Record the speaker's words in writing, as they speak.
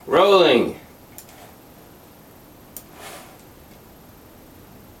Rolling.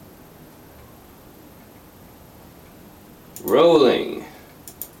 Rolling.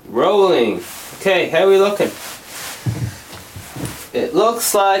 Rolling. Okay, how are we looking? It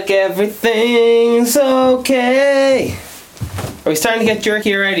looks like everything's okay. Are we starting to get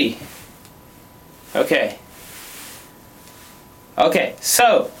jerky already? Okay. Okay,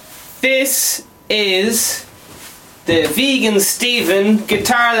 so this is the Vegan Steven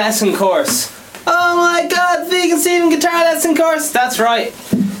guitar lesson course. Oh my god, Vegan Steven guitar lesson course! That's right.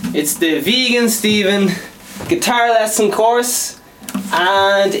 It's the Vegan Steven guitar lesson course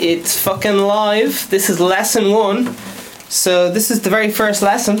and it's fucking live. This is lesson 1. So this is the very first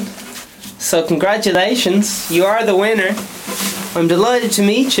lesson. So congratulations, you are the winner. I'm delighted to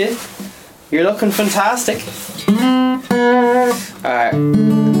meet you. You're looking fantastic. Alright.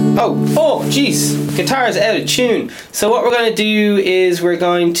 Oh jeez, guitar is out of tune. So what we're going to do is we are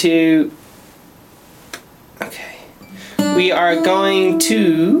going to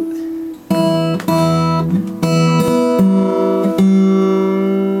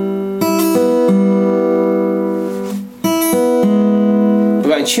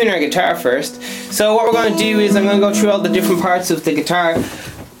tune our guitar first. So what we're going to do is I'm going to go through all the different parts of the guitar.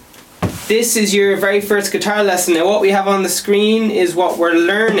 This is your very first guitar lesson. Now what we have on the screen is what we're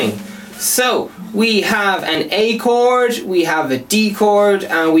learning. So we have an A chord, we have a D chord,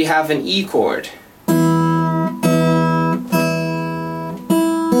 and we have an E chord.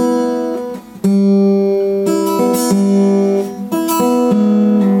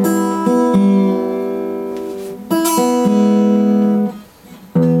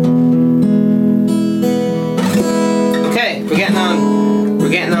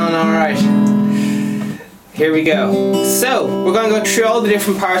 Here we go. So, we're going to go through all the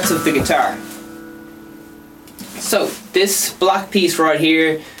different parts of the guitar. So, this black piece right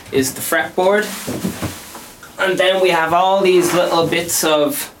here is the fretboard. And then we have all these little bits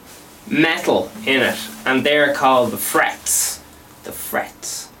of metal in it. And they're called the frets. The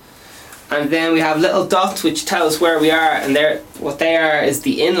frets. And then we have little dots which tell us where we are. And what they are is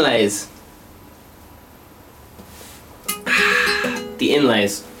the inlays. The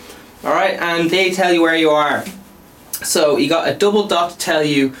inlays. Alright, and they tell you where you are. So you got a double dot to tell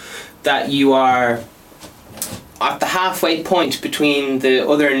you that you are at the halfway point between the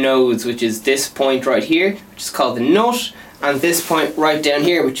other nodes, which is this point right here, which is called the nut, and this point right down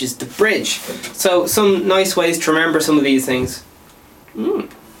here, which is the bridge. So some nice ways to remember some of these things. The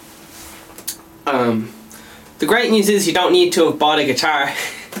great news is you don't need to have bought a guitar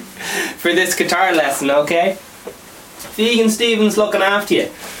for this guitar lesson, okay? Vegan Steven's looking after you.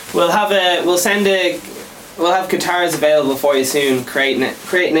 We'll have guitars available for you soon. Create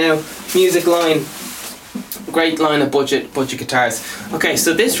Now music line, great line of budget guitars. Okay,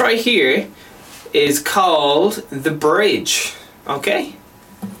 so this right here is called the bridge. Okay.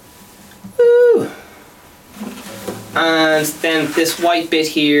 Woo. And then this white bit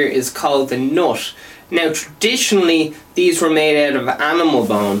here is called the nut. Now traditionally these were made out of animal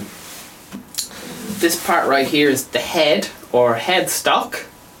bone. This part right here is the head or headstock.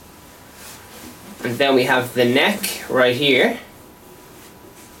 And then we have the neck right here.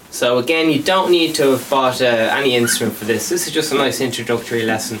 So again, you don't need to have bought any instrument for this. This is just a nice introductory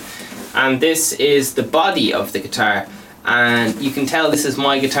lesson. And this is the body of the guitar. And you can tell this is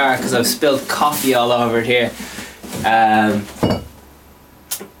my guitar because I've spilled coffee all over it here.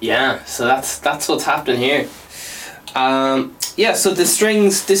 Yeah, so that's what's happening here. Yeah, so the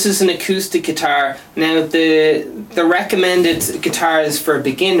strings, this is an acoustic guitar. Now the recommended guitars for a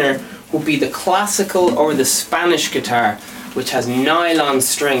beginner would be the classical or the Spanish guitar, which has nylon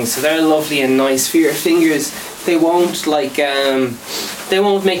strings, so they're lovely and nice for your fingers. They won't they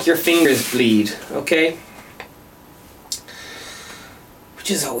won't make your fingers bleed, okay?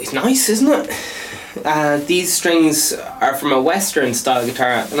 Which is always nice, isn't it? These strings are from a Western style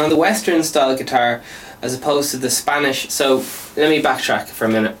guitar, and on the Western style guitar, as opposed to the Spanish, so let me backtrack for a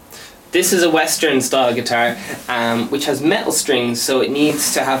minute. This is a Western style guitar which has metal strings, so it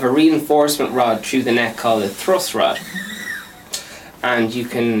needs to have a reinforcement rod through the neck called a thrust rod. And you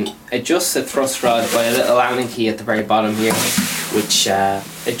can adjust the thrust rod by a little Allen key at the very bottom here, which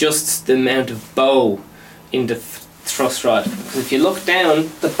adjusts the amount of bow in the thrust rod. Because if you look down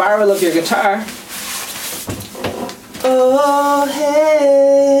the barrel of your guitar, oh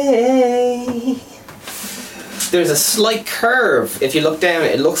hey, there's a slight curve. If you look down,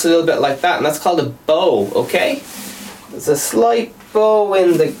 it looks a little bit like that, and that's called a bow, okay? There's a slight bow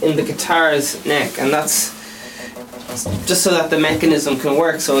in the guitar's neck, and that's just so that the mechanism can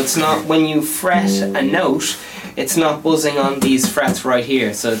work. So it's not, when you fret a note, it's not buzzing on these frets right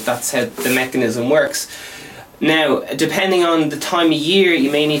here. So that's how the mechanism works. Now, depending on the time of year,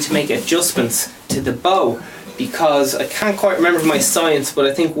 you may need to make adjustments to the bow, because I can't quite remember my science, but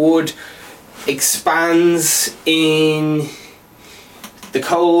I think wood expands in the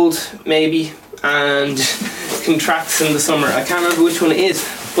cold maybe and contracts in the summer. I can't remember which one it is,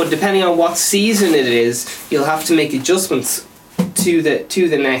 but depending on what season it is, you'll have to make adjustments to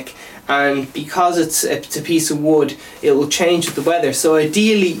the neck. And because it's a piece of wood, it will change with the weather. So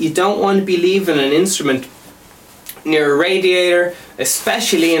ideally, you don't want to be leaving an instrument near a radiator,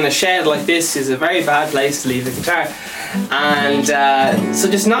 especially in a shed like this is a very bad place to leave a guitar. And so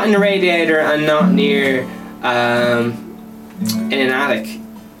just not in a radiator and not near in an attic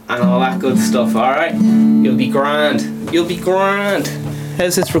and all that good stuff. Alright, you'll be grand. You'll be grand.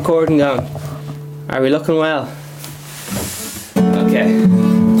 How's this recording going? Are we looking well? Okay.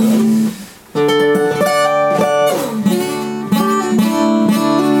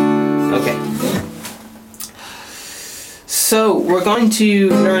 So we're going to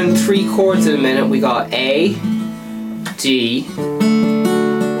learn 3 chords in a minute. We got A, D,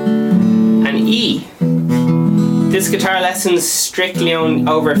 and E. This guitar lesson is strictly on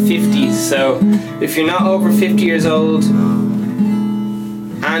over 50s, so if you're not over 50 years old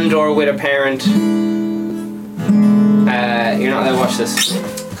and or with a parent, you're not allowed to watch this,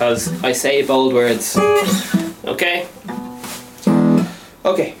 because I say bold words. Okay?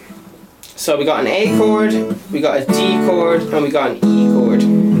 Okay. So we got an A chord, we got a D chord, and we got an E chord,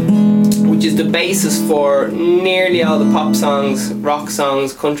 which is the basis for nearly all the pop songs, rock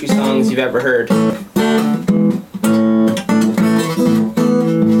songs, country songs you've ever heard.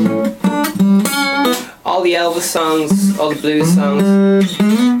 All the Elvis songs, all the blues songs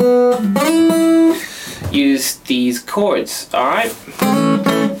use these chords, alright?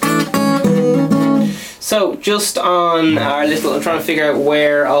 So just on our little, I'm trying to figure out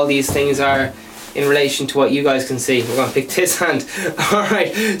where all these things are in relation to what you guys can see. We're going to pick this hand.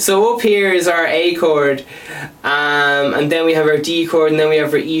 Alright, so up here is our A chord, and then we have our D chord, and then we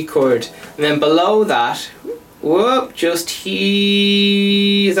have our E chord. And then below that, whoop, just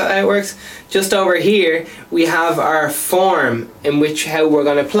here, is that how it works? Just over here, we have our form in which how we're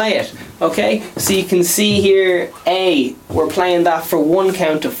going to play it. Okay, so you can see here, A, we're playing that for 1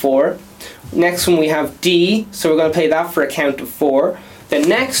 count of 4. Next one we have D, so we're going to play that for a count of 4. The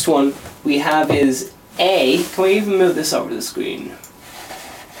next one we have is A. Can we even move this over the screen?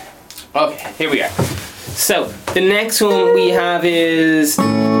 Okay, here we are. So the next one we have is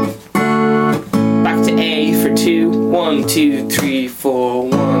back to A for 2. 1, 2, 3, 4.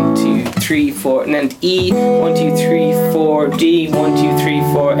 1, 2, 3, 4. And then E. 1, 2, 3, 4. D. 1, 2, 3,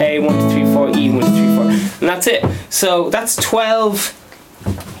 4. A. 1, 2, 3, 4. E. 1, 2, 3, 4. And that's it. So that's 12.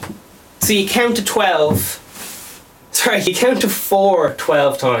 So you count to 12. Sorry, you count to 4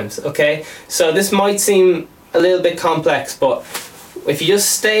 12 times, okay? So this might seem a little bit complex, but if you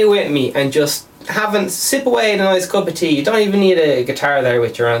just stay with me and just sip away at a nice cup of tea, you don't even need a guitar there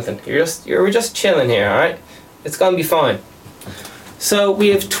with you or anything. We're just chilling here, alright? It's gonna be fine. So we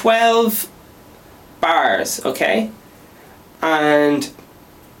have 12 bars, okay? And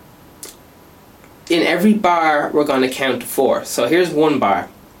in every bar we're gonna count to 4. So here's 1 bar.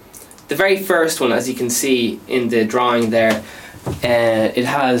 The very first one, as you can see in the drawing there, it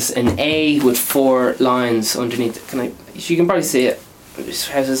has an A with 4 lines underneath it. You can probably see it.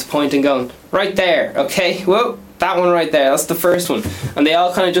 How's this pointing going? Right there, okay? Whoa, that one right there, that's the first one. And they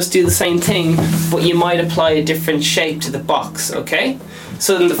all kind of just do the same thing, but you might apply a different shape to the box, okay?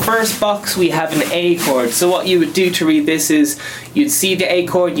 So in the first box we have an A chord. So what you would do to read this is, you'd see the A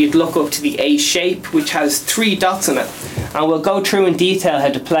chord, you'd look up to the A shape, which has 3 dots in it. And we'll go through in detail how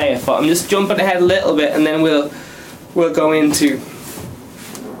to play it, but I'm just jumping ahead a little bit, and then we'll go into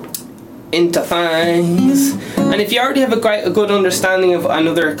things. And if you already have a good understanding of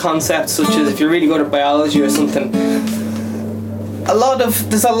another concept, such as if you're really good at biology or something,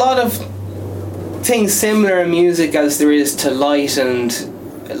 there's a lot of things similar in music as there is to light and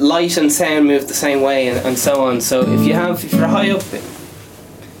sound move the same way, and so on. So if you're high up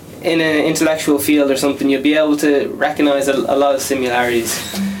in an intellectual field or something, you'll be able to recognize a lot of similarities.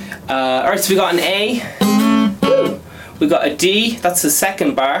 Alright, so we got an A, we got a D, that's the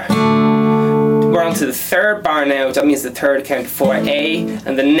second bar. We're on to the third bar now, that means the third count for A,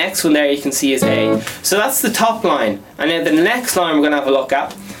 and the next one there you can see is A. So that's the top line, and then the next line we're going to have a look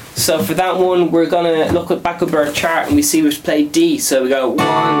at. So for that one, we're going to look back up our chart and we see we've played D. So we go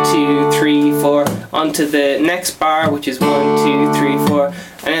 1, 2, 3, 4, on to the next bar, which is 1, 2, 3, 4, and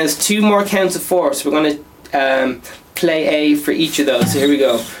then there's 2 more counts of 4. So we're going to play A for each of those. So here we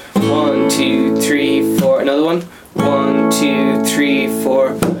go. 1, 1, 2, 3, 4. Another one. 1, 2, 3,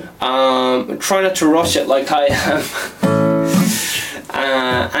 4. Try not to rush it like I am.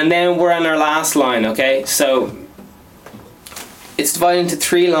 And then we're on our last line, okay? So it's divided into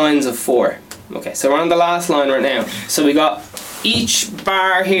 3 lines of 4. Okay, so we're on the last line right now. So we got each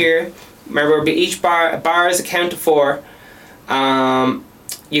bar here. Remember, each bar is a count of 4.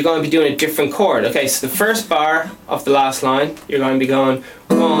 You're going to be doing a different chord. Okay, so the first bar of the last line, you're going to be going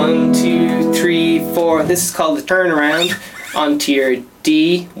 1, 2, 3, 4. This is called the turnaround onto your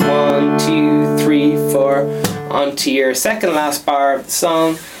D. 1, 2, 3, 4. Onto your second last bar of the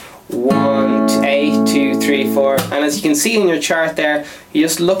song. 1, 2, 2, 3, 4. And as you can see in your chart there, you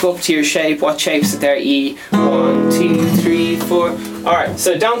just look up to your shape. What shape's it there? E. 1, 2, 3, 4. Alright,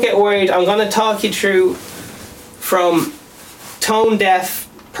 so don't get worried. I'm going to talk you through from tone deaf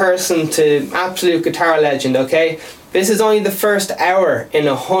person to absolute guitar legend, okay? This is only the first hour in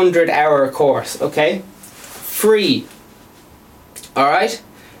a 100-hour course, okay? Free. Alright?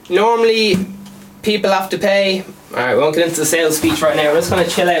 Normally people have to pay. Alright, we won't get into the sales speech right now. We're just going to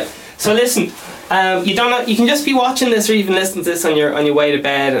chill out. So listen, you can just be watching this or even listening to this on your way to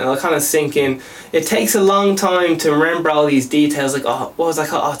bed, and it'll kind of sink in. It takes a long time to remember all these details, like, oh, what was I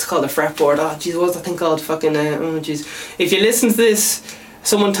called? Oh, it's called a fretboard. Oh, jeez, what was that thing called? Fucking, oh, jeez. If you listen to this,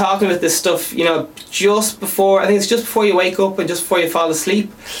 someone talking about this stuff, you know, just before, I think it's just before you wake up and just before you fall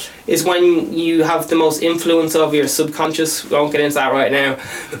asleep, is when you have the most influence over your subconscious. We won't get into that right now.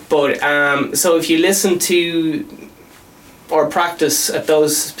 But, so if you listen to or practice at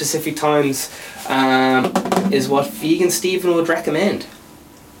those specific times, is what Vegan Stephen would recommend.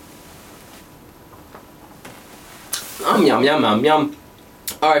 Yum, yum, yum, yum.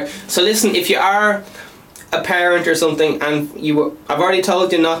 Alright, so listen, if you are a parent or something, and I've already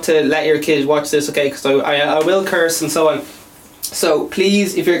told you not to let your kids watch this, okay, because I will curse and so on. So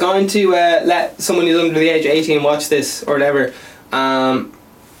please, if you're going to let someone who's under the age of 18 watch this or whatever, I'm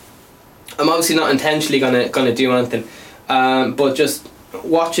obviously not intentionally gonna do anything, but just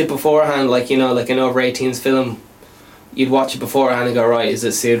watch it beforehand, like, you know, like an over 18s film. You'd watch it beforehand and go, right, is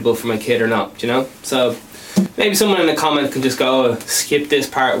it suitable for my kid or not, you know? So maybe someone in a comment can just go, oh, skip this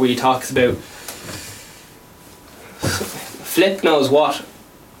part where he talks about flip knows what.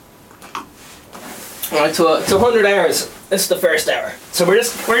 Alright, so it's 100 hours. This is the first hour. So we're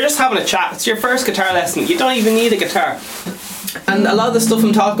just having a chat. It's your first guitar lesson. You don't even need a guitar. And a lot of the stuff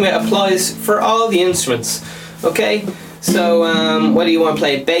I'm talking about applies for all the instruments. Okay? So whether you want to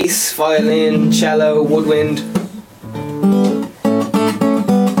play bass, violin, cello, woodwind,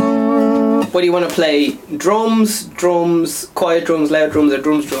 whether you want to play drums, quiet drums, loud drums, or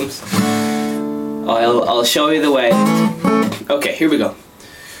drums, I'll show you the way. Okay, here we go.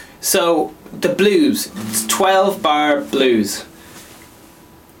 So the blues, it's 12 bar blues.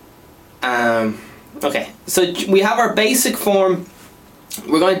 Okay, so we have our basic form.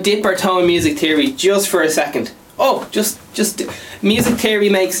 We're going to dip our toe in music theory just for a second. Oh, just music theory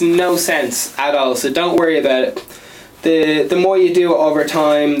makes no sense at all, so don't worry about it. The more you do it over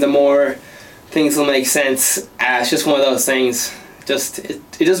time, the more things will make sense. It's just one of those things. It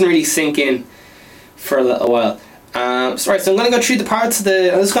doesn't really sink in for a little while. So I'm going to go through the parts of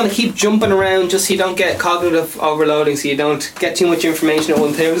I'm just going to keep jumping around just so you don't get cognitive overloading, so you don't get too much information at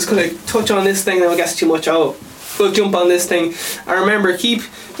one time. I'm just going to touch on this thing, then it gets too much. Oh, we'll jump on this thing. And remember,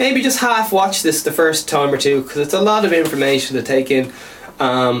 maybe just half watch this the first time or two, because it's a lot of information to take in.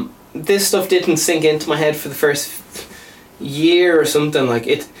 This stuff didn't sink into my head for the first year or something. Like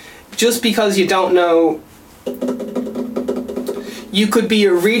it, just because you don't know, you could be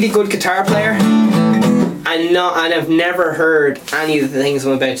a really good guitar player and I've never heard any of the things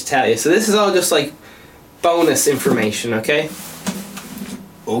I'm about to tell you. So this is all just like bonus information, okay?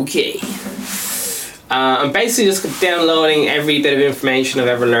 Okay. I'm basically just downloading every bit of information I've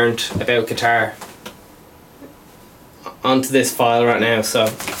ever learned about guitar onto this file right now, so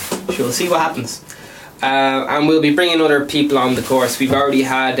we'll see what happens. And we'll be bringing other people on the course. We've already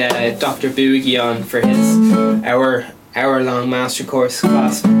had Dr. Boogie on for his hour-long master course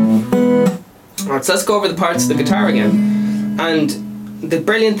class. Alright, so let's go over the parts of the guitar again. And the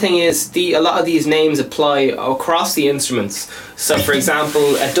brilliant thing is, a lot of these names apply across the instruments. So for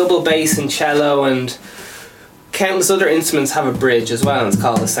example, a double bass and cello and countless other instruments have a bridge as well, and it's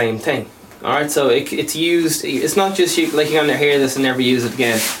called the same thing. Alright, so it's used, it's not just like you're going to hear this and never use it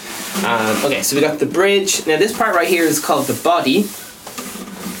again. Okay, so we got the bridge. Now this part right here is called the body.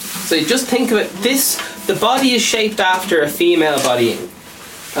 So you just think of it, the body is shaped after a female body.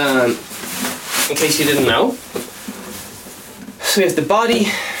 In case you didn't know. So we have the body,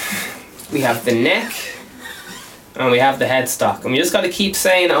 we have the neck, and we have the headstock, and we just got to keep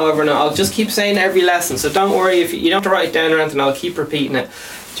saying it over and over. I'll just keep saying it every lesson, so don't worry if you don't have to write it down or anything. I'll keep repeating it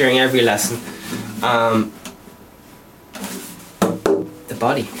during every lesson. The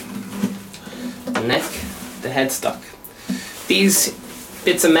body, the neck, the headstock. These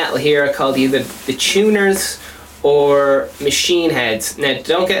bits of metal here are called either the tuners or machine heads. Now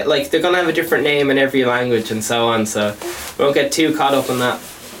don't get, like, they're gonna have a different name in every language and so on, so we won't get too caught up on that.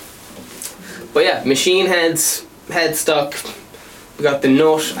 But yeah, machine heads, headstock, we got the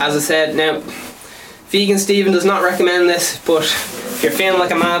nut, as I said. Now, Vegan Stephen does not recommend this, but if you're feeling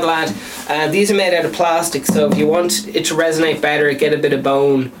like a mad lad, these are made out of plastic, so if you want it to resonate better, get a bit of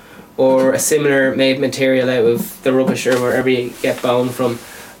bone or a similar made material out of the rubbish or wherever you get bone from.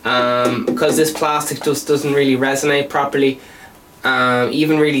 Because this plastic just doesn't really resonate properly.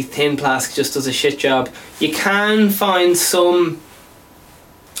 Even really thin plastic just does a shit job. You can find some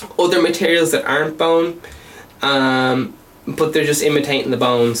other materials that aren't bone, but they're just imitating the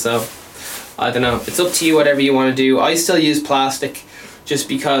bone, so I don't know. It's up to you, whatever you want to do. I still use plastic just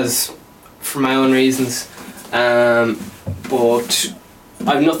because, for my own reasons, but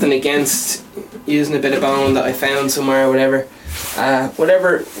I've nothing against using a bit of bone that I found somewhere or whatever.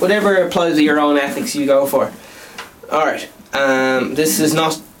 Whatever applies to your own ethics, you go for. Alright, this is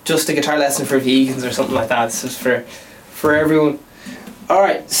not just a guitar lesson for vegans or something like that. This is for everyone.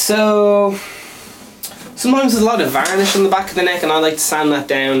 Alright, so sometimes there's a lot of varnish on the back of the neck, and I like to sand that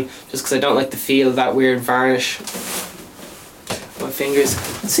down just because I don't like the feel of that weird varnish. My fingers.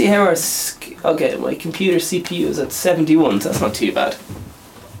 Let's see how our okay, my computer CPU is at 71, so that's not too bad.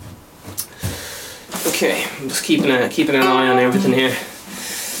 Okay, I'm just keeping an eye on everything here.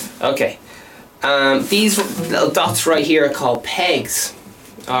 Okay, these little dots right here are called pegs.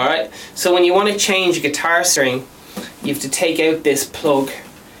 Alright, so when you want to change a guitar string, you have to take out this plug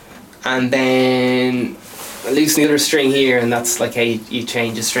and then loosen the other string here, and that's like how you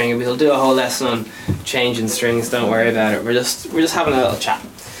change a string. We'll do a whole lesson on changing strings, don't worry about it. We're just having a little chat.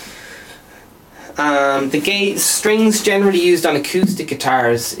 The strings generally used on acoustic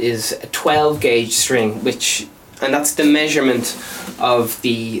guitars is a 12 gauge string, and that's the measurement of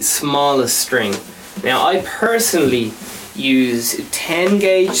the smallest string. Now I personally use 10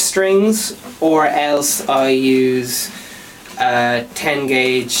 gauge strings, or else I use 10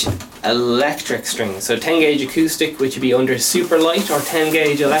 gauge electric strings. So 10 gauge acoustic, which would be under super light, or 10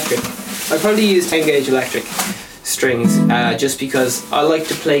 gauge electric. I probably use 10 gauge electric strings just because I like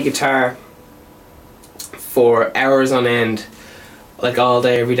to play guitar for hours on end, like all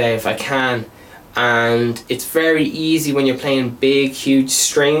day every day if I can, and it's very easy when you're playing big huge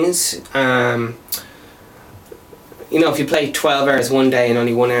strings. You know, if you play 12 hours one day and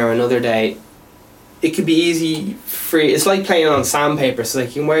only 1 hour another day, it could be easy it's like playing on sandpaper, so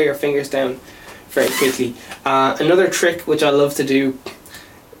like you can wear your fingers down very quickly. Another trick which I love to do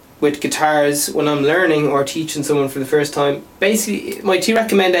with guitars when I'm learning or teaching someone for the first time, basically my two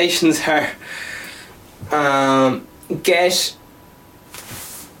recommendations are get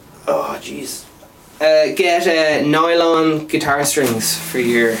nylon guitar strings for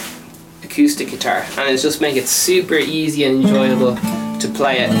your acoustic guitar, and it's just make it super easy and enjoyable to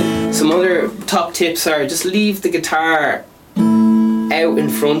play it. Some other top tips are just leave the guitar out in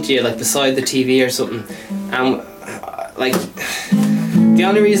front of you, like beside the TV or something. And like the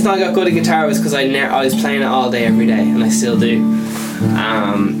only reason I got good at guitar was because I was playing it all day every day, and I still do.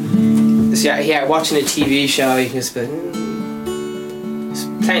 So yeah, watching a TV show, you can just be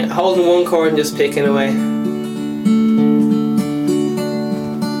holding one chord and just picking away.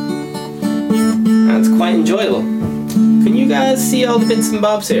 And it's quite enjoyable. Can you guys see all the bits and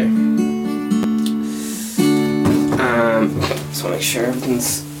bobs here? Just want to make sure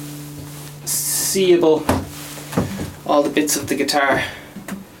everything's seeable. All the bits of the guitar.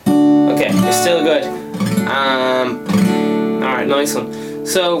 Okay, they're still good. Alright, nice one.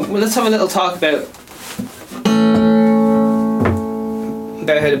 So let's have a little talk about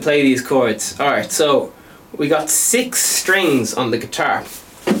how to play these chords. Alright, so we got 6 strings on the guitar.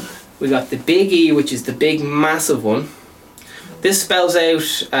 We got the big E, which is the big massive one. This spells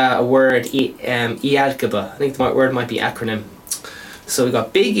out a word, Iadkaba. I think the word might be acronym. So we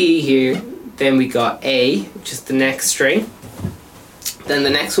got big E here, then we got A, which is the next string. Then the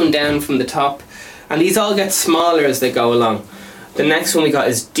next one down from the top, and these all get smaller as they go along. The next one we got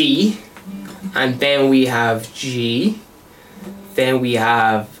is D, and then we have G, then we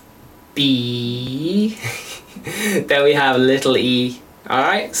have B, then we have little E.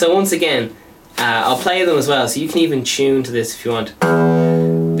 Alright, so once again, I'll play them as well, so you can even tune to this if you want.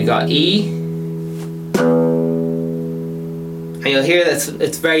 We got E, and you'll hear that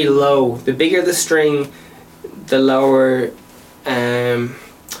it's very low. The bigger the string, the lower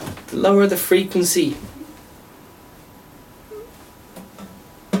the frequency.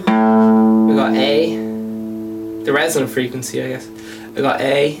 We got A, the resonant frequency, I guess. I got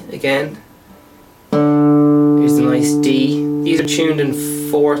A again. Here's a nice D. These are tuned in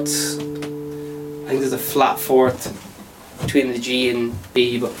fourths. I think there's a flat fourth between the G and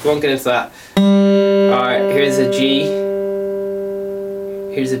B, but we won't get into that. Alright, here's a G.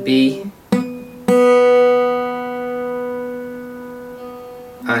 Here's a B.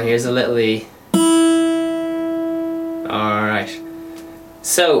 And here's a little E. Alright.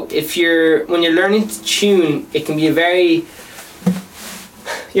 So when you're learning to tune, it can be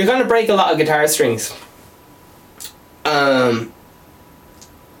you're gonna break a lot of guitar strings.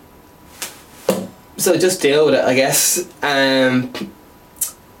 So just deal with it, I guess. Have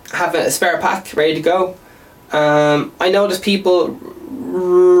a spare pack ready to go. I notice people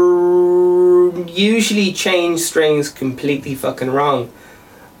usually change strings completely fucking wrong.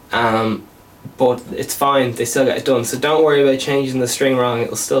 But it's fine, they still get it done, so don't worry about changing the string wrong,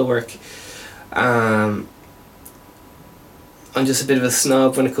 it'll still work. I'm just a bit of a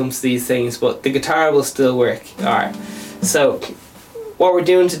snob when it comes to these things, but the guitar will still work. Alright, so what we're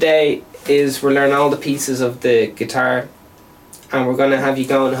doing today is we're learning all the pieces of the guitar, and we're going to have you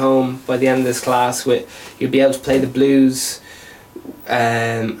going home by the end of this class with, you'll be able to play the blues,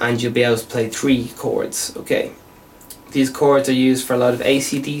 and you'll be able to play 3 chords, okay? These chords are used for a lot of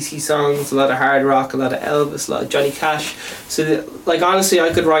AC/DC songs, a lot of hard rock, a lot of Elvis, a lot of Johnny Cash. So like honestly,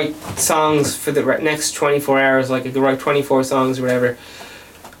 I could write songs for the next 24 hours, like I could write 24 songs or whatever.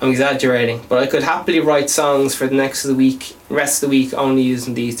 I'm exaggerating, but I could happily write songs for the rest of the week only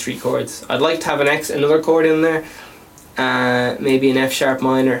using these 3 chords. I'd like to have another chord in there, maybe an F sharp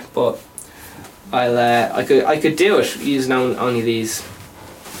minor, but I could do it using only these.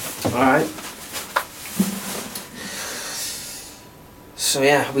 Alright. So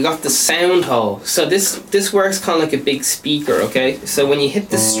yeah, we got the sound hole. So this works kind of like a big speaker, okay? So when you hit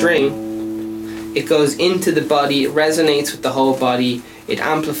the string, it goes into the body, it resonates with the whole body, it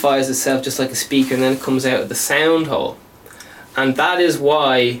amplifies itself just like a speaker, and then it comes out of the sound hole. And that is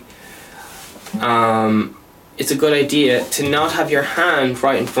why it's a good idea to not have your hand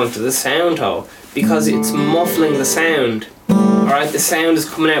right in front of the sound hole, because it's muffling the sound. Alright, the sound is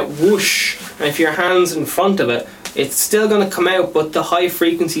coming out whoosh, and if your hand's in front of it, it's still going to come out, but the high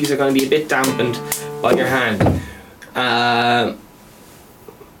frequencies are going to be a bit dampened by your hand.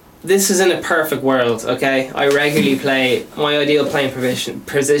 This is in a perfect world, okay? I regularly play, my ideal playing position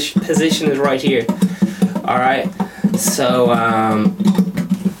is right here. Alright, so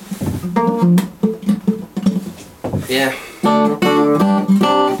yeah.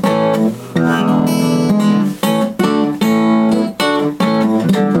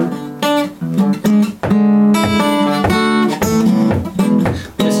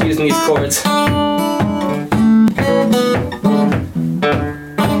 These chords.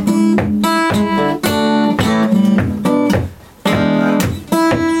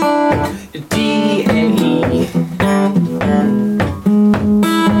 D, A, E.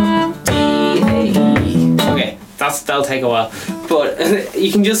 D, A, E. Okay, that'll take a while, but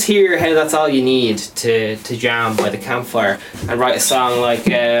you can just hear how that's all you need to jam by the campfire and write a song like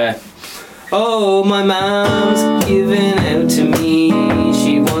oh, my mom's giving out to me.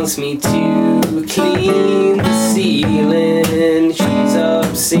 She wants me to clean the ceiling. She's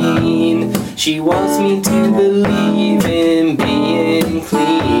obscene. She wants me to believe in being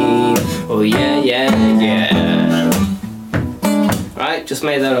clean. Oh yeah, yeah, yeah. Right, just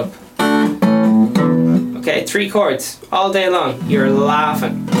made that up. Okay, 3 chords all day long. You're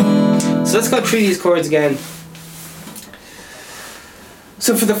laughing. So let's go through these chords again.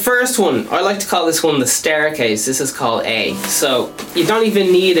 So for the first one, I like to call this one the staircase. This is called A. So you don't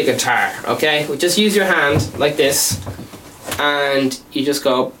even need a guitar, okay? Just use your hand like this, and you just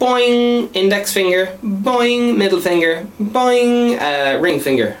go boing, index finger, boing, middle finger, boing, ring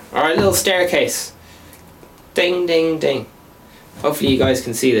finger. Alright, little staircase. Ding, ding, ding. Hopefully you guys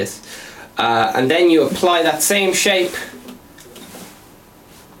can see this. And then you apply that same shape,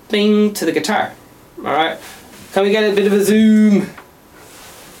 bing, to the guitar. Alright? Can we get a bit of a zoom?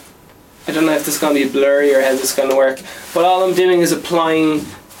 I don't know if this is going to be blurry or how this is going to work, but all I'm doing is applying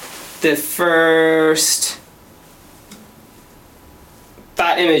the first,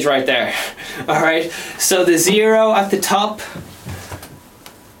 that image right there. Alright, so the 0 at the top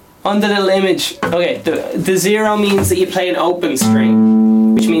on the little image, okay, the 0 means that you play an open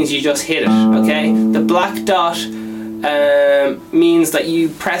string, which means you just hit it, okay? The black dot means that you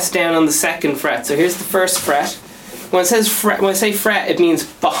press down on the 2nd fret. So here's the 1st fret, when it says fret, when I say fret, it means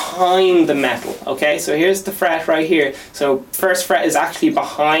behind the metal. Okay, so here's the fret right here. So first fret is actually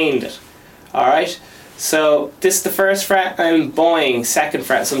behind it. All right. So this is the first fret. I'm bowing second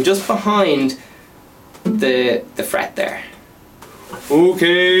fret. So I'm just behind the fret there.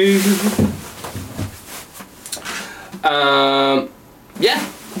 Okay. Yeah.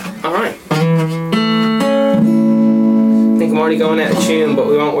 All right. I think I'm already going out of tune, but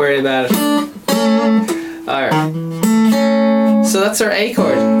we won't worry about it. Alright. So that's our A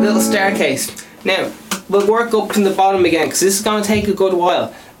chord, little staircase. Now, we'll work up from the bottom again, because this is going to take a good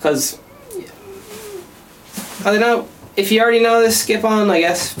while. Because, I don't know, if you already know this, skip on, I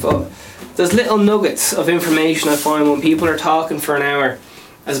guess. But there's little nuggets of information I find when people are talking for an hour,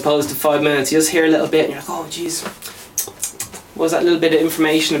 as opposed to 5 minutes. You just hear a little bit, and you're like, oh, jeez. What was that little bit of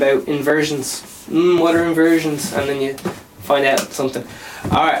information about inversions? What are inversions? And then you find out something.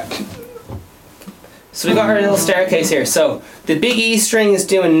 Alright. So we got our little staircase here. So the big E string is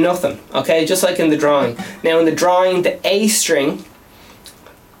doing nothing, okay, just like in the drawing. Now in the drawing, the A string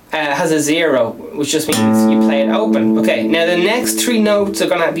has a 0, which just means you play it open. Okay, now the next 3 notes are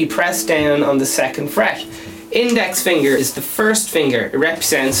going to be pressed down on the second fret. Index finger is the first finger. It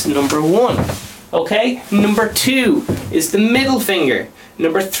represents number 1. Okay, number 2 is the middle finger.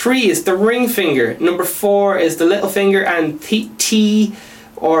 Number 3 is the ring finger. Number 4 is the little finger, and T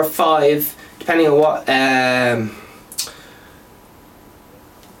or 5, depending on what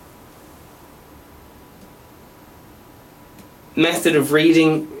method of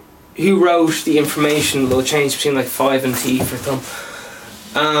reading, who wrote the information will change between like 5 and T for thumb.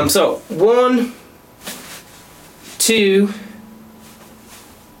 So 1, 2,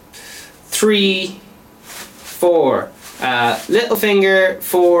 3, 4. Little finger,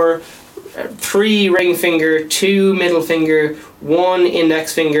 4, 3 ring finger, 2 middle finger, 1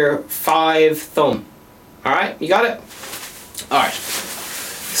 index finger, 5 thumb. Alright, you got it? Alright.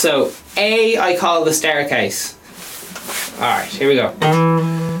 So A I call the staircase. Alright, here we go.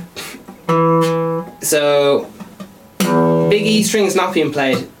 So big E string is not being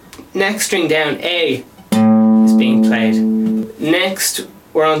played. Next string down, A, is being played. Next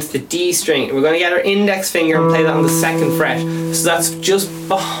we're on to the D string. We're going to get our index finger and play that on the second fret. So that's just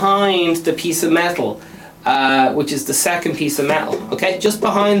behind the piece of metal, which is the second piece of metal. Okay, just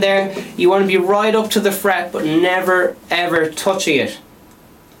behind there. You want to be right up to the fret, but never ever touching it.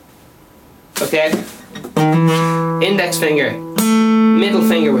 Okay? Index finger, middle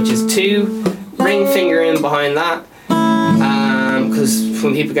finger, which is 2, ring finger in behind that. Because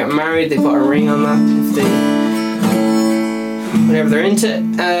when people get married, they put a ring on that. If they, whatever they're into.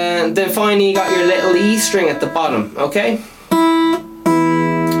 And then finally you got your little E string at the bottom, okay?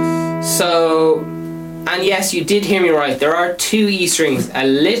 So, and yes, you did hear me right, there are 2 E strings. A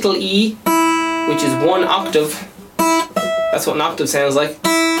little E, which is 1 octave. That's what an octave sounds like.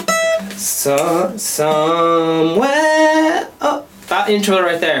 So, somewhere, oh, that intro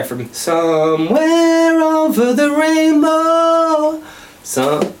right there from somewhere over the rainbow.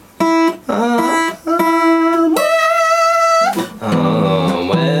 Somewhere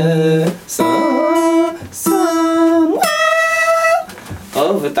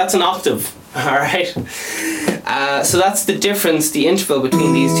over. That's an octave. Alright. So that's the difference, the interval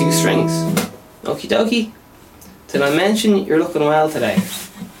between these 2 strings. Okie dokie. Did I mention you're looking well today?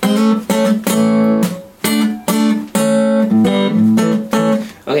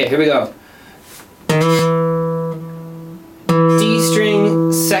 Okay, here we go. D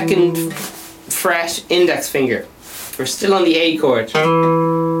string, second fret, index finger. We're still on the A chord.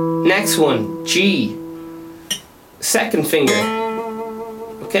 Next one, G, second finger.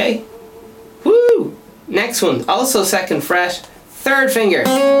 Okay? Woo! Next one, also second fret, third finger.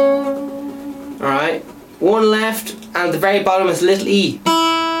 Alright, 1 left, and the very bottom is little E.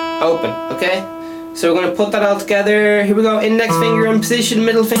 Open, okay? So we're going to put that all together. Here we go. Index finger in position,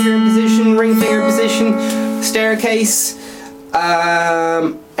 middle finger in position, ring finger in position, staircase.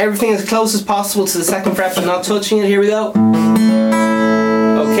 Everything as close as possible to the second fret but not touching it. Here we go.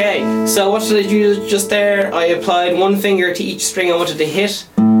 Okay, so what did I do just there? I applied 1 finger to each string I wanted to hit.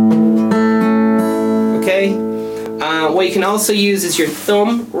 Okay. What you can also use is your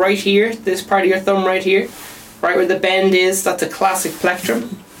thumb right here. This part of your thumb right here. Right where the bend is. That's a classic plectrum.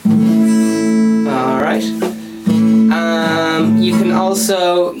 Alright. You can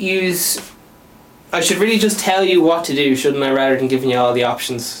also use... I should really just tell you what to do, shouldn't I, rather than giving you all the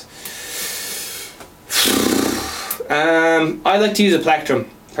options. I like to use a plectrum,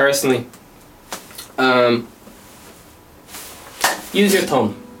 personally. Use your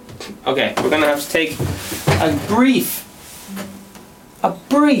thumb. Okay, we're going to have to take a brief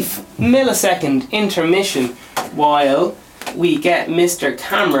millisecond intermission while we get Mr.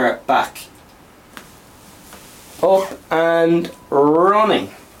 Camera back up and running.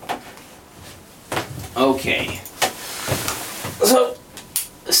 Okay. So,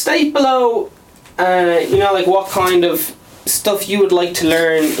 state below, you know, like what kind of stuff you would like to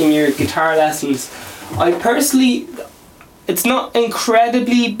learn in your guitar lessons. I personally, it's not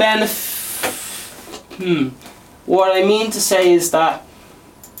incredibly What I mean to say is that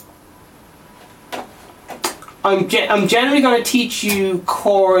I'm generally going to teach you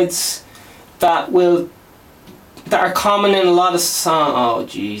chords that are common in a lot of songs. Oh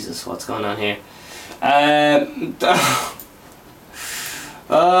Jesus, what's going on here?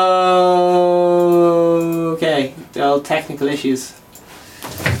 Okay, all technical issues.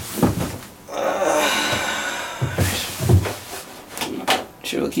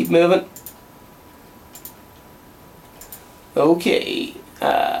 Sure, we'll keep moving. Okay.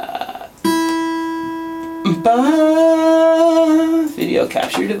 Video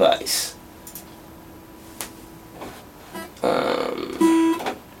capture device.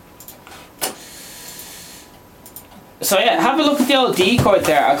 So yeah, have a look at the old D chord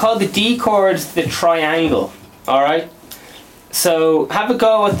there. I call the D chord the triangle. Alright? So have a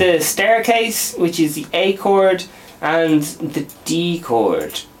go with the staircase, which is the A chord, and the D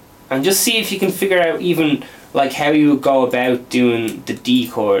chord. And just see if you can figure out even like how you would go about doing the D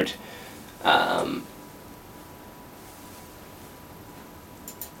chord.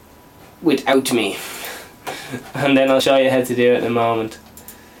 Without me. And then I'll show you how to do it in a moment.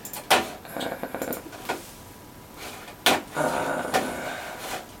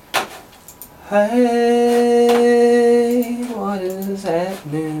 Hey, what is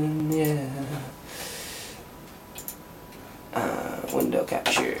happening? Yeah. Window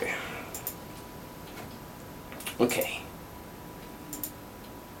capture. Okay.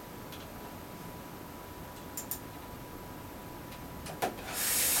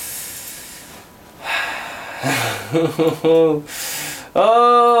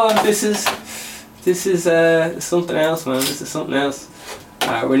 Oh, this is something else, man. This is something else.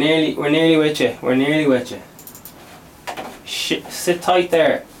 We're nearly with you. We're nearly with you. Sit tight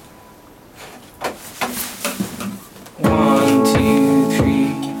there. 1, 2, 3,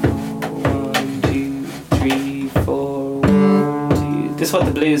 1, 2, 3, 4, 1, 2. This is what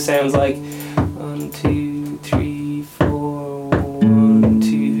the blues sounds like. 1, 2, 3, 4, 1,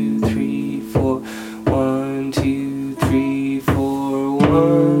 2, 3, 4, 1, 2, 3, 4,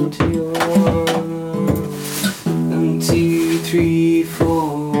 1, 2, 1, 2, 3, 4.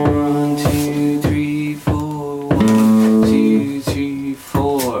 1, 2, 3, 4. 1, 2, 3,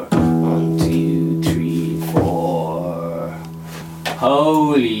 4. 1, 2, 3, 4.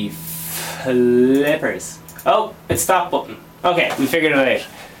 Holy flippers! Oh, it's stop button. Okay, we figured it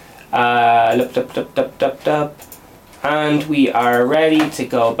out. Dup, and we are ready to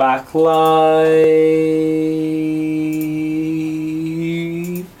go back live.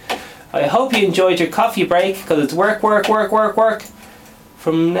 I hope you enjoyed your coffee break, because it's work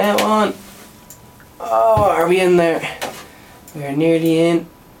from now on. Oh, are we in there? We are nearly in.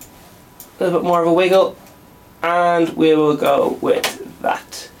 A little bit more of a wiggle, and we will go with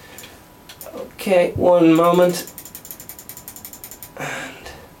that. Okay, one moment.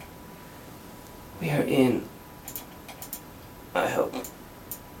 And we are in. I hope.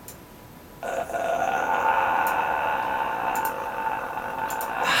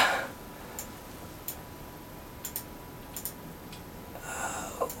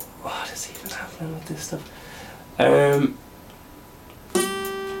 What is even happening with this stuff?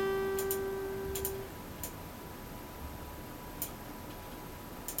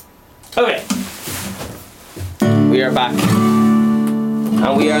 Okay. We are back.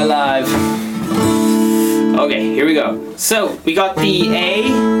 And we are live. Okay, here we go. So, we got the A.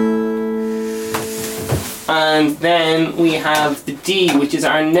 And then we have the D, which is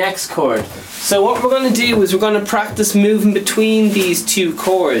our next chord. So what we're going to do is we're going to practice moving between these two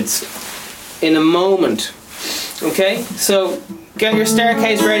chords in a moment. Okay, so get your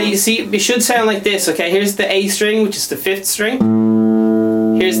staircase ready. You see, it should sound like this. Okay, here's the A string, which is the 5th string.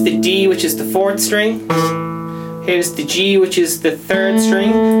 Here's the D, which is the 4th string. Here's the G, which is the 3rd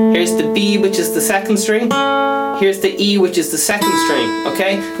string. Here's the B, which is the 2nd string. Here's the E, which is the 2nd string.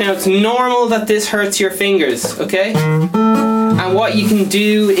 Okay, now it's normal that this hurts your fingers. Okay. And what you can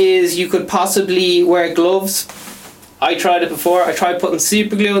do is you could possibly wear gloves. I tried it before. I tried putting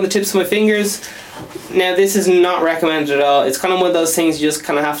super glue on the tips of my fingers. Now this is not recommended at all. It's kind of one of those things you just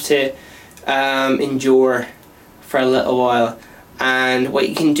kind of have to endure for a little while. And what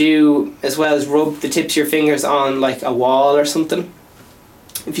you can do as well is rub the tips of your fingers on like a wall or something.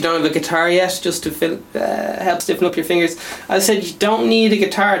 if you don't have a guitar yet, just to help stiffen up your fingers. As I said, you don't need a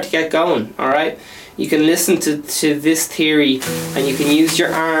guitar to get going, alright? You can listen to this theory and you can use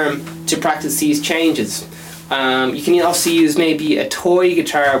your arm to practice these changes. You can also use maybe a toy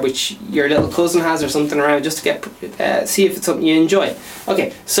guitar which your little cousin has or something around, just to get see if it's something you enjoy.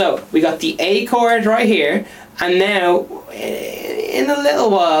 Okay, so we got the A chord right here, and now in a little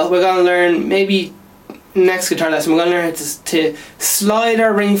while we're going to learn, maybe next guitar lesson, we're going to learn to slide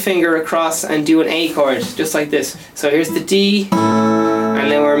our ring finger across and do an A chord, just like this. So here's the D,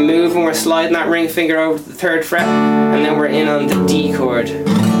 and then we're moving, we're sliding that ring finger over to the 3rd fret, and then we're in on the D chord,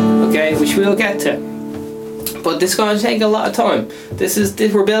 okay, which we'll get to. But this is going to take a lot of time.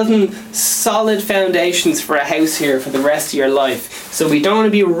 We're building solid foundations for a house here for the rest of your life. So we don't want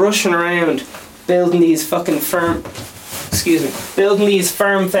to be rushing around building these fucking firm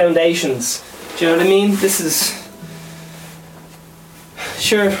foundations. Do you know what I mean? This is...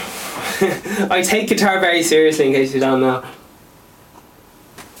 Sure, I take guitar very seriously, in case you don't know.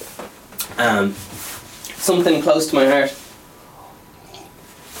 Something close to my heart.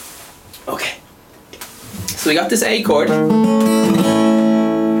 Okay. So we got this A chord. We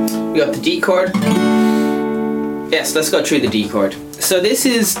got the D chord. Yes, let's go through the D chord. So this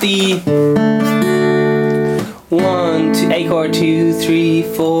is the 1, 2, A chord, 2, 3,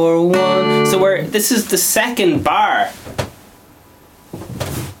 4, 1. So this is the 2nd bar.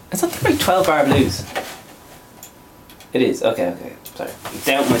 It's not the right 12 bar blues. It is, okay. Sorry, I'm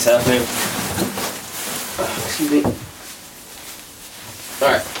doubting myself now. Oh, excuse me.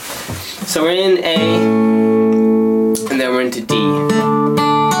 Alright. So we're in A, and then we're into D.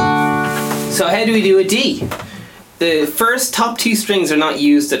 So how do we do a D? The first top 2 strings are not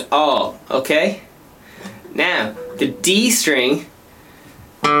used at all, okay? Now, the D string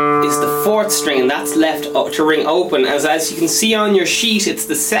is the 4th string, and that's left to ring open. As you can see on your sheet, it's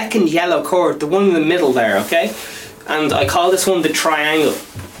the 2nd yellow chord, the one in the middle there, okay? And I call this one the triangle,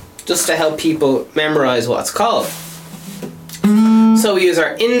 just to help people memorize what it's called. So we use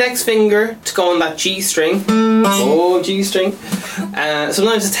our index finger to go on that G string. Oh, G string.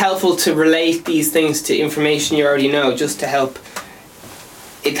 Sometimes it's helpful to relate these things to information you already know, just to help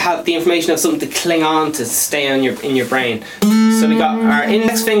it have the information of something to cling on to stay on in your brain. So we got our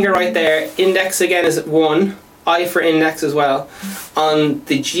index finger right there. Index again is at 1. I for index as well. On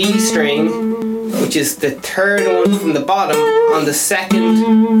the G string, which is the 3rd one from the bottom, on the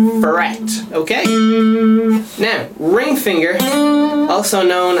 2nd fret. Okay? Now, ring finger, also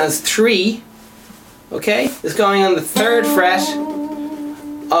known as 3, okay, is going on the 3rd fret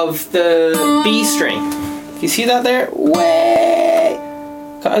of the B string. You see that there? Way!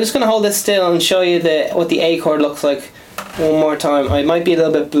 I'm just going to hold this still and show you what the A chord looks like one more time. I might be a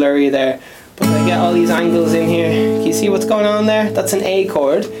little bit blurry there, but I get all these angles in here. Can you see what's going on there? That's an A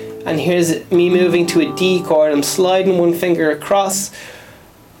chord, and here's me moving to a D chord. I'm sliding one finger across,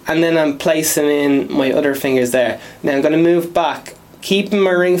 and then I'm placing in my other fingers there. Now I'm going to move back, keeping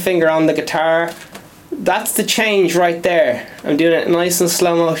my ring finger on the guitar. That's the change right there. I'm doing it nice and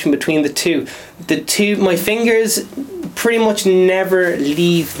slow motion between the two. My fingers pretty much never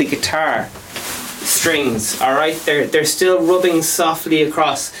leave the guitar strings, alright? They're still rubbing softly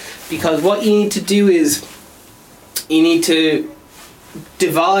across, because what you need to do is you need to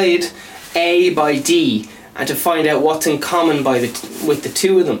divide A by D and to find out what's in common with the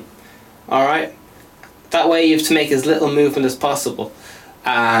 2 of them, alright? That way you have to make as little movement as possible.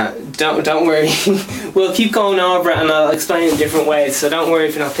 Don't worry. We'll keep going over it and I'll explain it in different ways, so don't worry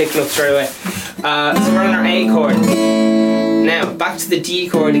if you're not picking up straight away. So we're on our A chord. Now back to the D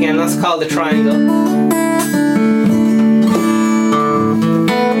chord again. That's called the triangle.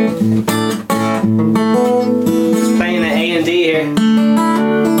 Just playing an A and D here.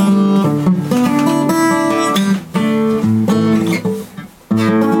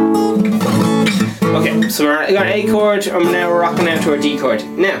 Okay, so we got an A chord, and now we're rocking out to our D chord.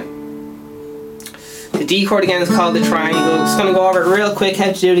 Now, the D chord again is called the triangle. Just going to go over it real quick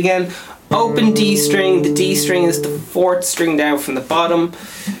how to do it again. Open D string, the D string is the 4th string down from the bottom.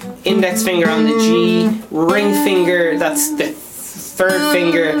 Index finger on the G, ring finger, that's the 3rd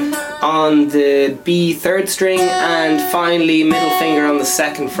finger on the B 3rd string, and finally middle finger on the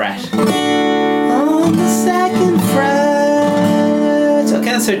 2nd fret. On the 2nd fret.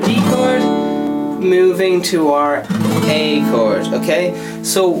 Okay, that's our D chord. Moving to our A chord, okay?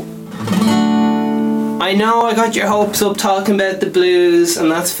 So I know I got your hopes up talking about the blues, and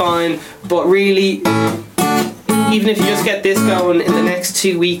that's fine, but really, even if you just get this going in the next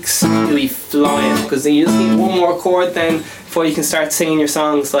 2 weeks, you'll be flying, because you just need one more chord then before you can start singing your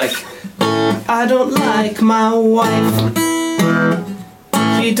songs like I don't like my wife,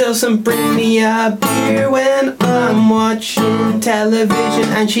 She doesn't bring me a beer when I'm watching television,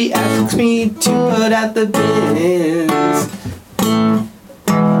 and she asks me to put out the bins.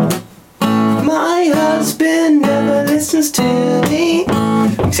 My husband never listens to me,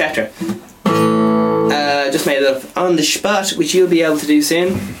 etc. Just made it up on the spot, which you'll be able to do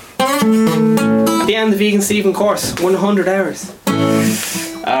soon. The end of the Vegan Stephen course, 100 hours.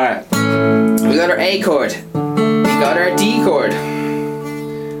 Alright, we got our A chord, we got our D chord,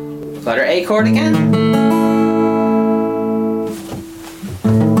 we got our A chord again.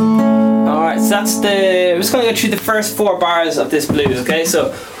 Alright, so that's we're just going to go through the first 4 bars of this blues, okay?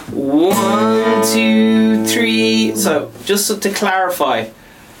 So 1, 2, 3, so just to clarify,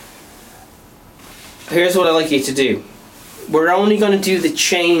 here's what I'd like you to do. We're only going to do the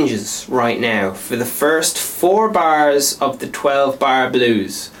changes right now for the first 4 bars of the 12 bar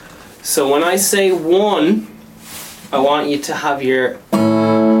blues. So when I say 1, I want you to have your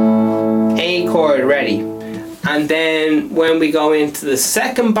A chord ready. And then when we go into the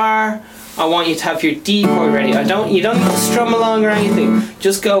second bar, I want you to have your D chord ready. You don't need to strum along or anything.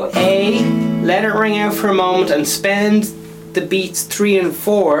 Just go A, let it ring out for a moment, and spend the beats 3 and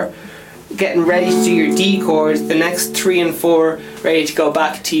 4 getting ready to do your D chord, the next 3 and 4 ready to go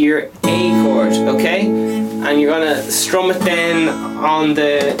back to your A chord, okay? And you're gonna strum it then on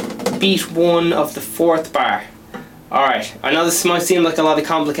the beat 1 of the 4th bar. Alright, I know this might seem like a lot of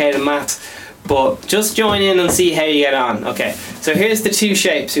complicated maths, but just join in and see how you get on. Okay, so here's the 2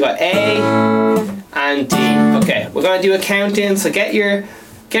 shapes. You got A and D. Okay, we're gonna do a count in, so get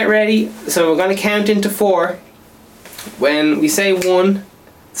ready. So we're gonna count into 4. When we say 1,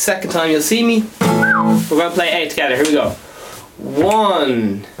 second time you'll see me. We're going to play A together. Here we go.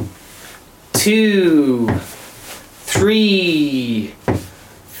 1, 2, 3,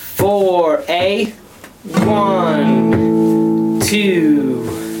 4. A. 1,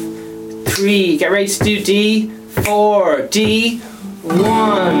 2, 3. Get ready to do D. 4. D.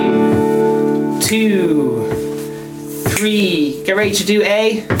 1, 2, 3. Get ready to do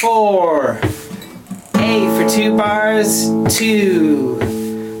A. 4. A for 2 bars. 2,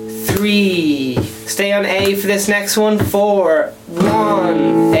 3. Stay on A for this next one. 4.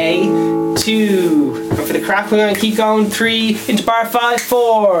 1. A. 2. And for the crack we're going to keep going. 3 into bar 5.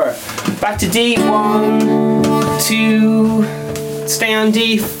 4. Back to D. 1, 2. Stay on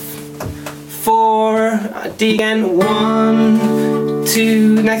D. 4. D again. 1,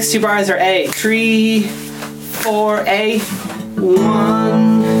 2. Next 2 bars are A. 3, 4. A.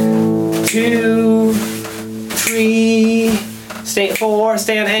 1, 2, 3. Stay at 4,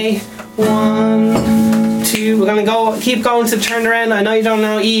 stay on A. 1, 2. We're gonna keep going to the turn around. I know you don't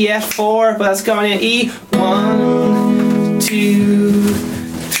know E yet. 4, but let's go on in E. 1, 2,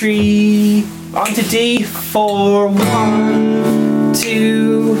 3. On to D. 4. 1,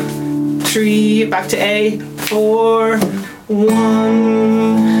 2, 3. Back to A. 4.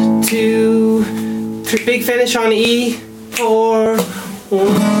 1, 2, 3. Big finish on E. 4.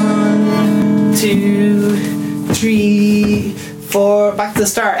 1, 2, 3. 4, back to the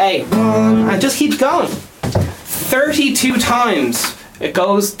start. A. 1, and just keep going. 32 times. It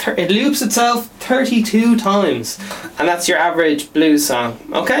loops itself 32 times, and that's your average blues song.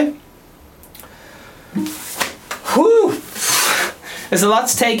 Okay. Whew. There's a lot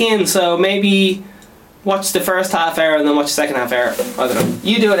to take in, so maybe watch the first half hour and then watch the second half hour. I don't know.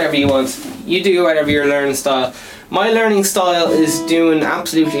 You do whatever you want. You do whatever your learning style. My learning style is doing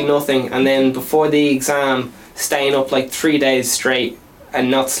absolutely nothing, and then before the exam staying up like 3 days straight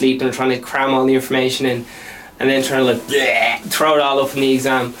and not sleeping and trying to cram all the information in, and then trying to like throw it all up in the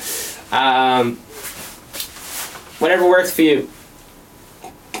exam. Whatever works for you.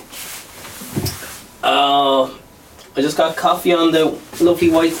 I just got coffee on the lovely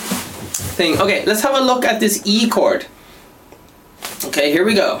white thing. Okay, let's have a look at this E chord. Okay, here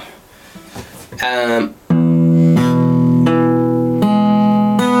we go.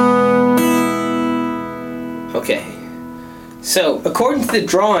 Okay, so according to the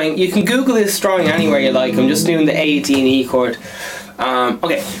drawing, you can Google this drawing anywhere you like. I'm just doing the A, D, and E chord.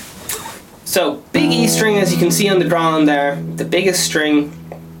 Okay, so big E string, as you can see on the drawing there. The biggest string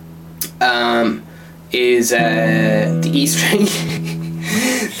is the E string.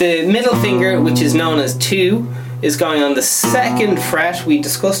 The middle finger, which is known as 2, is going on the 2nd fret. We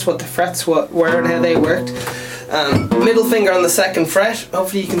discussed what the frets were and how they worked. Middle finger on the 2nd fret.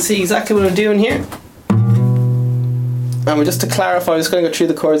 Hopefully you can see exactly what I'm doing here. And just to clarify, I'm just going to go through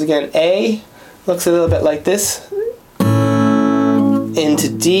the chords again. A looks a little bit like this. Into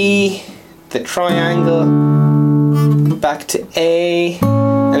D, the triangle, back to A,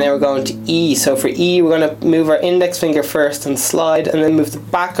 and then we're going to E. So for E, we're going to move our index finger first and slide, and then move the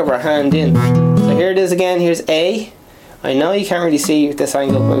back of our hand in. So here it is again. Here's A. I know you can't really see with this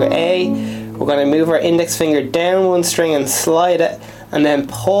angle, but we've got A. We're going to move our index finger down one string and slide it, and then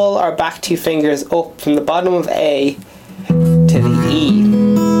pull our back two fingers up from the bottom of A to the E.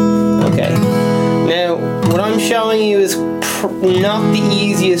 Okay. Now, what I'm showing you is not the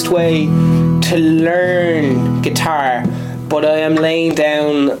easiest way to learn guitar, but I am laying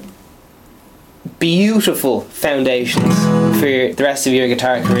down beautiful foundations for the rest of your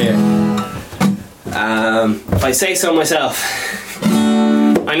guitar career. If I say so myself.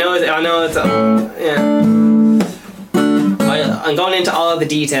 I know it's, yeah. I'm going into all the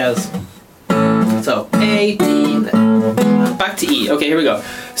details. So, A, D, back to E. Okay, here we go.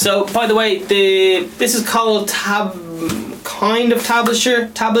 So, by the way, this is called kind of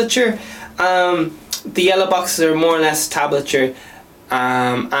tablature. The yellow boxes are more or less tablature,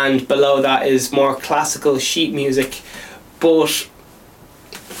 and below that is more classical sheet music. But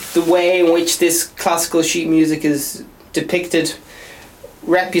the way in which this classical sheet music is depicted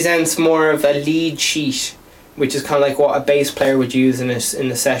represents more of a lead sheet, which is kind of like what a bass player would use in a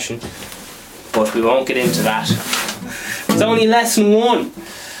session. But we won't get into that. It's only lesson 1.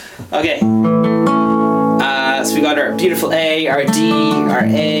 Okay. So we got our beautiful A, our D, our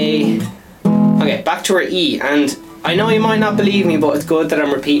A. Okay, back to our E. And I know you might not believe me, but it's good that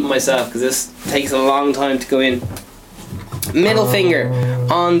I'm repeating myself because this takes a long time to go in. Middle finger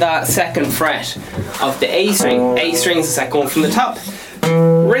on that second fret of the A string. A string is the second one from the top.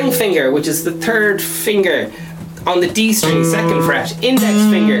 Ring finger, which is the third finger on the D string, second fret. Index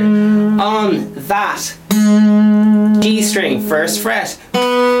finger on that G string, first fret.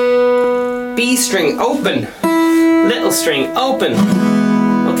 B string open, little string open.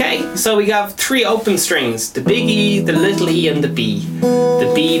 Okay, so we have 3 open strings: the big E, the little E, and the B.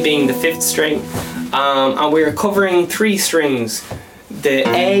 The B being the 5th string. And we're covering 3 strings: the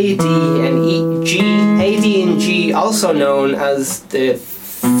A, D, and E, G. A, D, and G, also known as the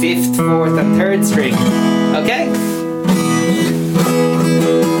 5th, 4th, and 3rd string. Okay?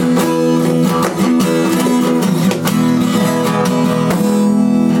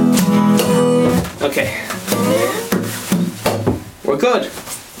 Okay. We're good.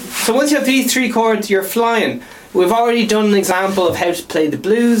 So once you have these 3 chords, you're flying. We've already done an example of how to play the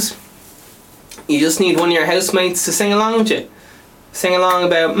blues. You just need one of your housemates to sing along with you. Sing along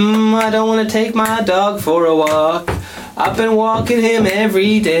about, I don't want to take my dog for a walk. I've been walking him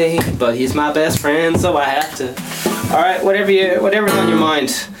every day, but he's my best friend, so I have to. Alright, whatever's on your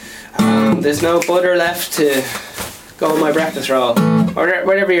mind. There's no butter left to go on my breakfast roll, or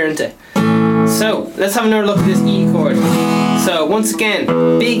whatever you're into. So, let's have another look at this E chord. So, once again,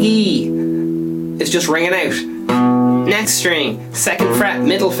 big E is just ringing out. Next string, 2nd fret,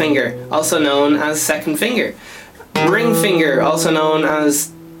 middle finger, also known as 2nd finger. Ring finger, also known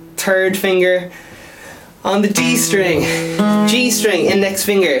as 3rd finger. On the D string, G string, index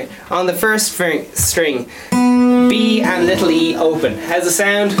finger. On the 1st string, B and little E open. How's it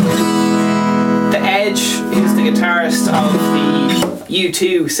sound? The Edge, who's the guitarist of the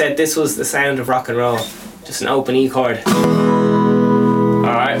U2, said this was the sound of rock and roll. Just an open E chord.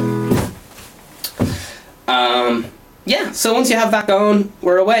 Alright. Yeah, so once you have that going,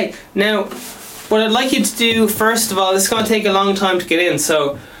 we're away. Now, what I'd like you to do, first of all, this is going to take a long time to get in,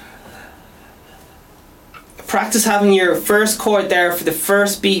 so practice having your first chord there for the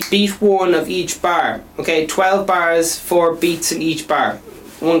first beat 1 of each bar. Okay, 12 bars, 4 beats in each bar.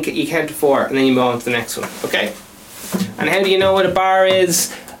 You count to 4, and then you move on to the next one. Okay? And how do you know what a bar is?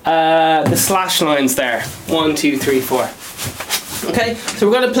 The slash lines there. 1, 2, 3, 4. Okay, so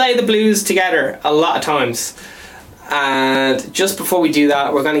we're going to play the blues together a lot of times. And just before we do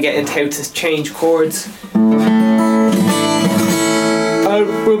that, we're going to get into how to change chords. We'll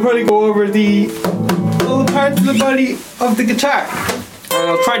probably go over all the parts of the body of the guitar. And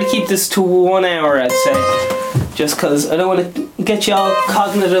I'll try to keep this to 1 hour, I'd say. Just because I don't want to get you all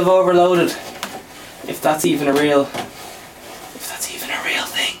cognitive overloaded. If that's even a real thing.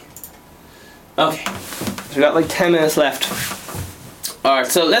 Okay, so we've got like 10 minutes left. Alright,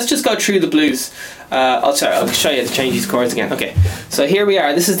 so let's just go through the blues. I'll show you how to change these chords again. Okay, so here we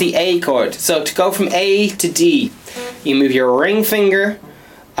are. This is the A chord. So to go from A to D, you move your ring finger.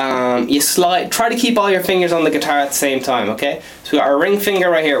 You slide. Try to keep all your fingers on the guitar at the same time. Okay. So we got our ring finger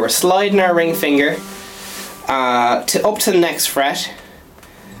right here. We're sliding our ring finger up to the next fret.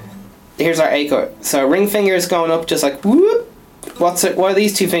 Here's our A chord. So ring finger is going up just like whoop. What are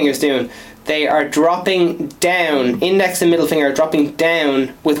these 2 fingers doing? They are dropping down. Index and middle finger are dropping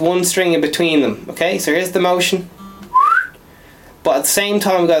down with 1 string in between them. Okay, so here's the motion. but at the same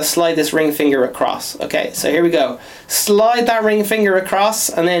time we've got to slide this ring finger across. Okay, so here we go. Slide that ring finger across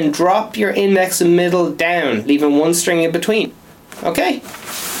and then drop your index and middle down, leaving one string in between. Okay?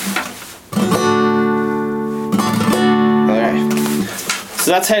 Alright. So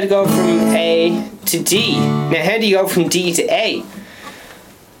that's how to go from A to D. Now how do you go from D to A?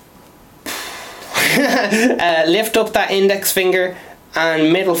 Lift up that index finger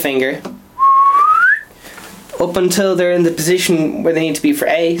and middle finger up until they're in the position where they need to be for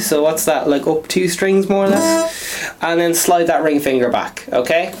A. So what's that, like up 2 strings more or less? And then slide that ring finger back.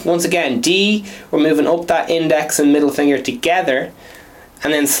 Okay, once again, D, we're moving up that index and middle finger together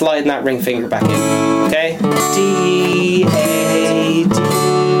and then sliding that ring finger back in. Okay, D, A, D.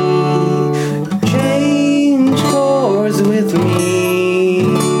 Change chords with me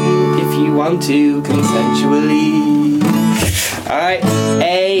if you want to consensually. Alright,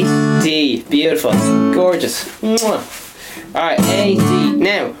 A, D. Beautiful. Gorgeous. Alright, A, D.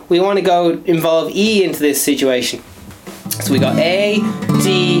 Now, we want to go involve E into this situation. So we got A,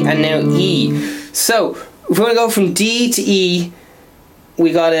 D, and now E. So, if we want to go from D to E,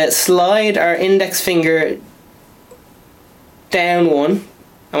 we got to slide our index finger down one.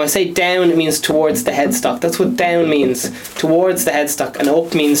 And when I say down, it means towards the headstock. That's what down means. Towards the headstock. And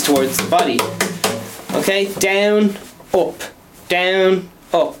up means towards the body. Okay? Down, up. Down,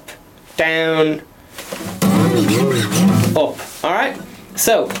 up. Down, up. Alright?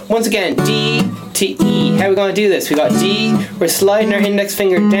 So, once again, D to E. How are we going to do this? We got D, we're sliding our index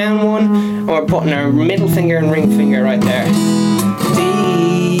finger down one, and we're putting our middle finger and ring finger right there.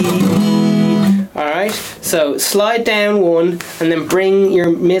 D. Alright? So, slide down one, and then bring your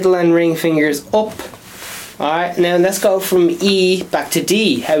middle and ring fingers up. Alright, now let's go from E back to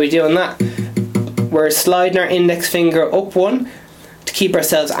D. How are we doing that? We're sliding our index finger up one, to keep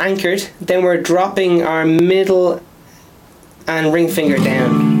ourselves anchored. Then we're dropping our middle and ring finger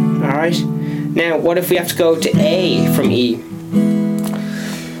down. Alright? Now, what if we have to go to A from E?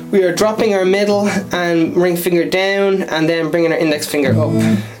 We are dropping our middle and ring finger down and then bringing our index finger up.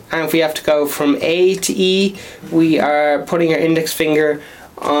 And if we have to go from A to E, we are putting our index finger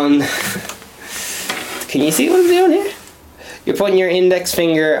on... Can you see what I'm doing here? You're putting your index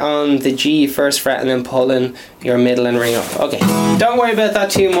finger on the G first fret and then pulling your middle and ring up. Okay, don't worry about that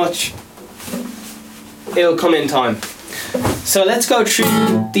too much. It'll come in time. So let's go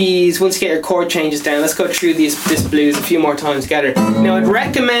through these, once you get your chord changes down, let's go through this blues a few more times together. Now I'd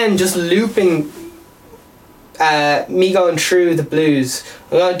recommend just looping me going through the blues.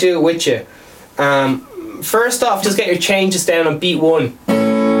 I'm going to do it with you. First off, just get your changes down on beat 1.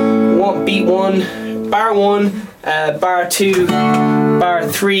 Beat 1, bar 1, bar 2, bar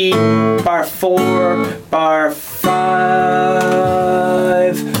 3, bar 4, bar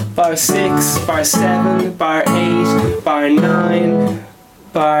 5, bar 6, bar 7, bar 8, bar 9,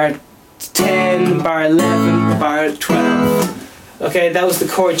 bar 10, bar 11, bar 12. Okay, that was the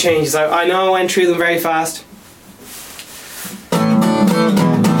chord changes. I know I went through them very fast.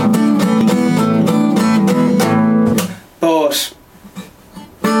 But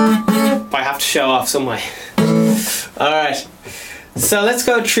I have to show off some way. Alright, so let's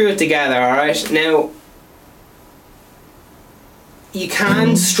go through it together, alright? Now, you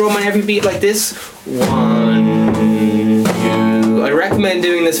can strum on every beat like this. 1, 2. I recommend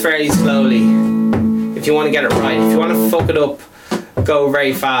doing this fairly slowly if you want to get it right. If you want to fuck it up, go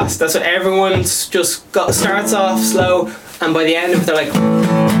very fast. That's what everyone's just starts off slow, and by the end of it they're like,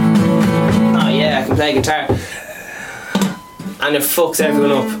 oh yeah, I can play guitar. And it fucks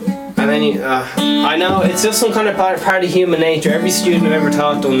everyone up. And then you, I know, it's just some kind of part of human nature. Every student I've ever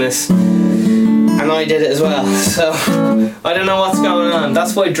taught done this. And I did it as well. So, I don't know what's going on.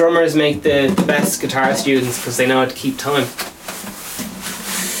 That's why drummers make the best guitar students, because they know how to keep time.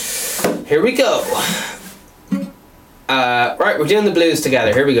 Here we go. Right, we're doing the blues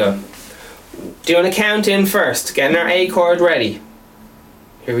together. Here we go. Doing a count in first. Getting our A chord ready.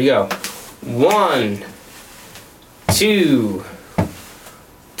 Here we go. 1, 2,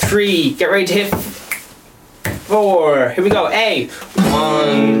 3, get ready to hit 4. Here we go. A.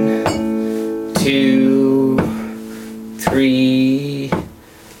 1, 2, 3,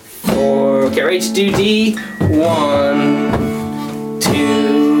 4. Get ready to do D. 1,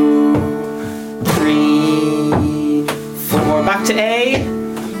 2, 3, 4. Back to A.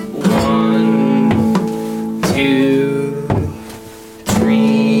 1, 2,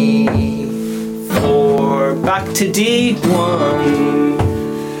 3, 4. Back to D. 1,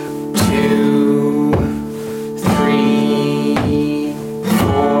 2, 3,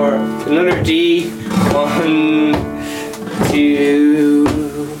 4. Another D. 1, 2,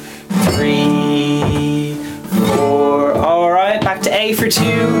 3, 4. Alright, back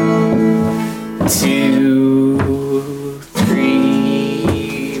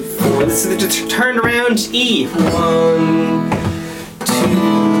This is the turned around E. 1,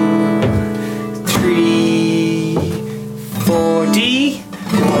 2, 3, 4, D.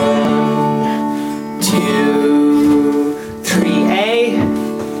 1, 2, 3, A.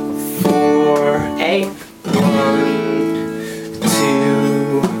 4, A. 1,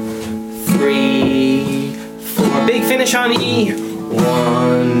 2, 3, 4. Big finish on E.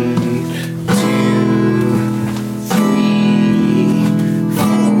 1, 2, 3, 4.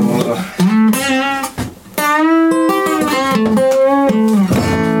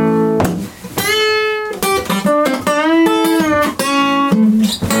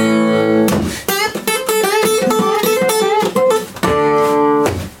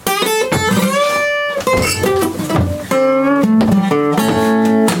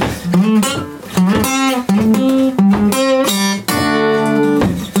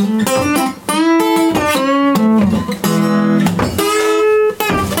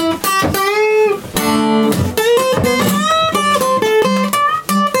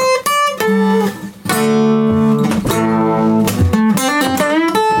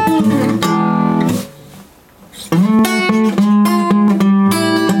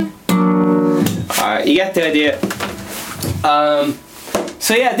 You get the idea.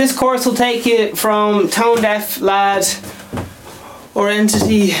 So yeah, this course will take you from tone deaf lad or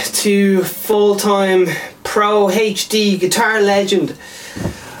entity to full-time pro HD guitar legend.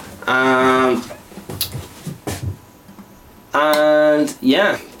 And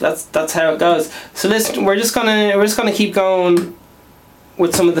yeah, that's how it goes. So listen, we're just gonna keep going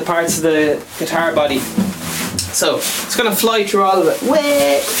with some of the parts of the guitar body. So it's gonna fly through all of it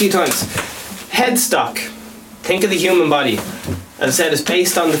a few times. Headstock. Think of the human body. As I said, it's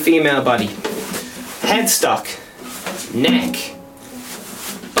based on the female body. Headstock. Neck.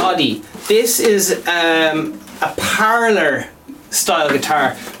 Body. This is a parlor style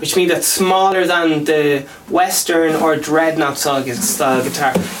guitar, which means it's smaller than the Western or Dreadnought style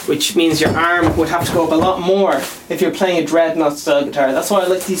guitar, which means your arm would have to go up a lot more if you're playing a Dreadnought style guitar. That's why I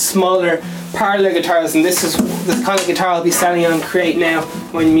like these smaller parlor guitars, and this is the kind of guitar I'll be selling on Create Now,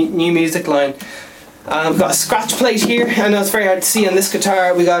 my new music line. We've got a scratch plate here. I know it's very hard to see on this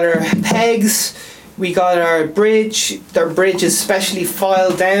guitar. We got our pegs, we got our bridge. Our bridge is specially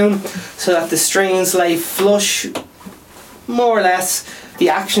filed down so that the strings lay flush, more or less. The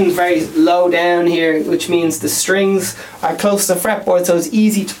action's very low down here, which means the strings are close to the fretboard, so it's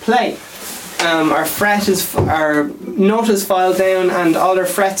easy to play. Our note is filed down, and all our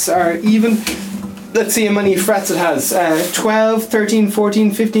frets are even. Let's see how many frets it has. 12, 13,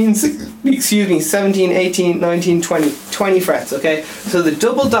 14, 15, 16, 17, 18, 19, 20. 20 frets, okay? So the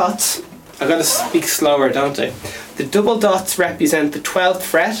double dots, I've got to speak slower, don't I? The double dots represent the 12th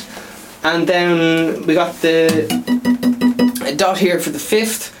fret, and then we got a dot here for the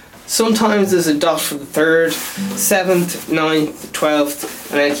 5th. Sometimes there's a dot for the 3rd, 7th, 9th,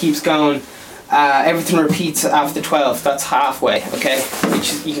 12th, and then it keeps going. Everything repeats after 12th. That's halfway, okay?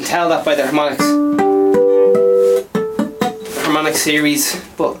 Which you can tell that by the harmonic series,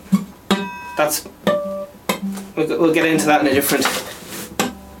 but that's we'll get into that in a different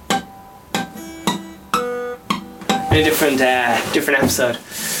episode.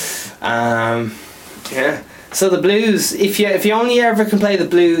 Yeah. So the blues, if you only ever can play the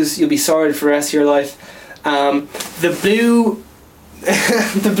blues, you'll be sorry for the rest of your life. The blue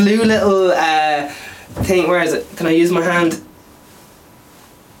the blue little thing, where is it? Can I use my hand?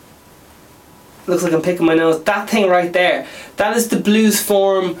 Looks like I'm picking my nose. That thing right there, that is the blues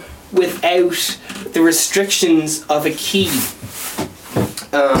form without the restrictions of a key.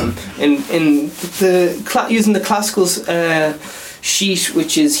 Using the classical sheet,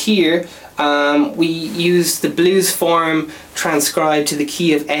 which is here, we use the blues form transcribed to the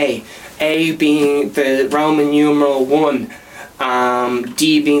key of A. A being the Roman numeral 1,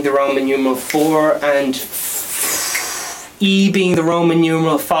 D being the Roman numeral 4, and E being the Roman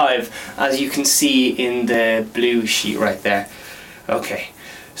numeral 5, as you can see in the blue sheet right there. Okay,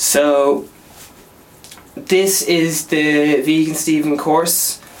 so this is the Vegan Stephen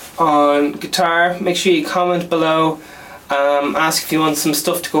course on guitar. Make sure you comment below, ask if you want some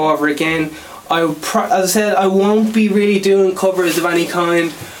stuff to go over again. As I said, I won't be really doing covers of any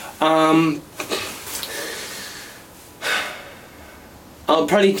kind. I'll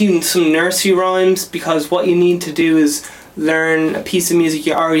probably do some nursery rhymes, because what you need to do is learn a piece of music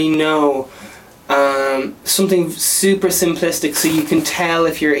you already know, something super simplistic, so you can tell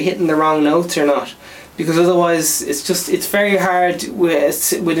if you're hitting the wrong notes or not, because otherwise it's very hard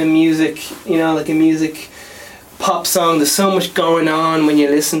with a music, you know, like a music pop song. There's so much going on when you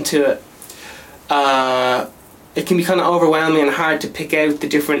listen to it. it can be kind of overwhelming and hard to pick out the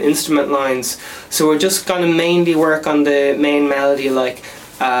different instrument lines. So we're just going to mainly work on the main melody, like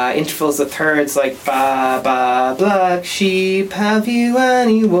intervals of thirds, like ba ba black sheep, have you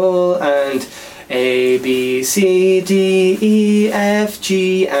any wool, and A B C D E F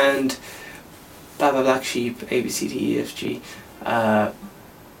G, and ba ba black sheep, A B C D E F G.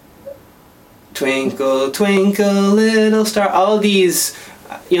 Twinkle twinkle little star. All these,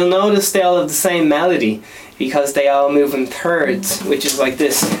 you'll notice they all have the same melody because they all move in thirds, which is like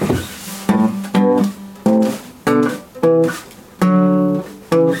this.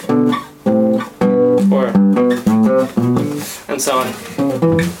 And so on.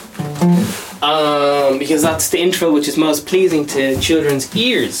 Because that's the interval which is most pleasing to children's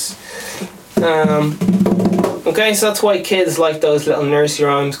ears. Okay, so that's why kids like those little nursery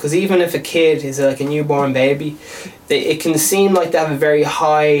rhymes, because even if a kid is like a newborn baby, it can seem like they have a very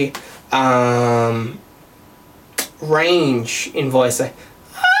high range in voice, like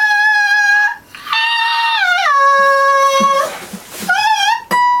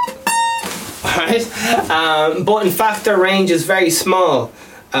alright, but in fact their range is very small.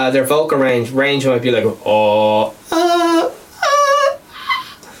 Their vocal range might be like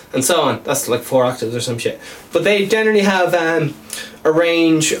and so on. That's like 4 octaves or some shit. But they generally have a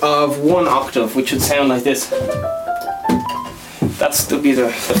range of 1 octave, which would sound like this. That would be the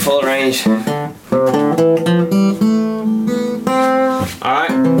full range.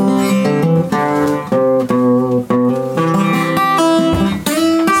 Alright.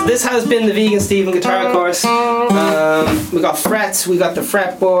 So this has been the Vegan Stephen guitar course. We got frets, we got the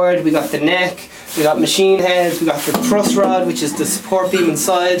fretboard, we got the neck, we got machine heads, we got the truss rod, which is the support beam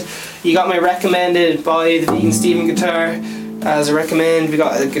inside. You got my recommended by the Vegan Stephen guitar as a recommend. We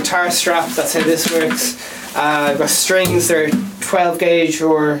got a guitar strap, that's how this works. We've got strings, they're 12 gauge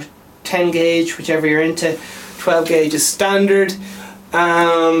or 10 gauge, whichever you're into. 12 gauge is standard.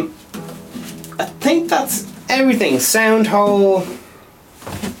 I think that's everything. Sound hole.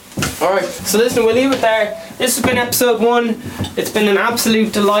 Alright, so listen, we'll leave it there. This has been episode 1. It's been an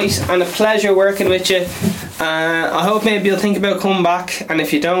absolute delight and a pleasure working with you. I hope maybe you'll think about coming back, and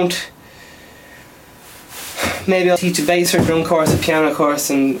if you don't, maybe I'll teach a bass or drum course, a piano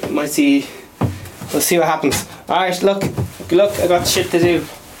course, and we'll see what happens. Alright, look, good luck, I got shit to do.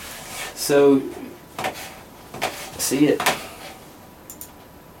 So, see ya.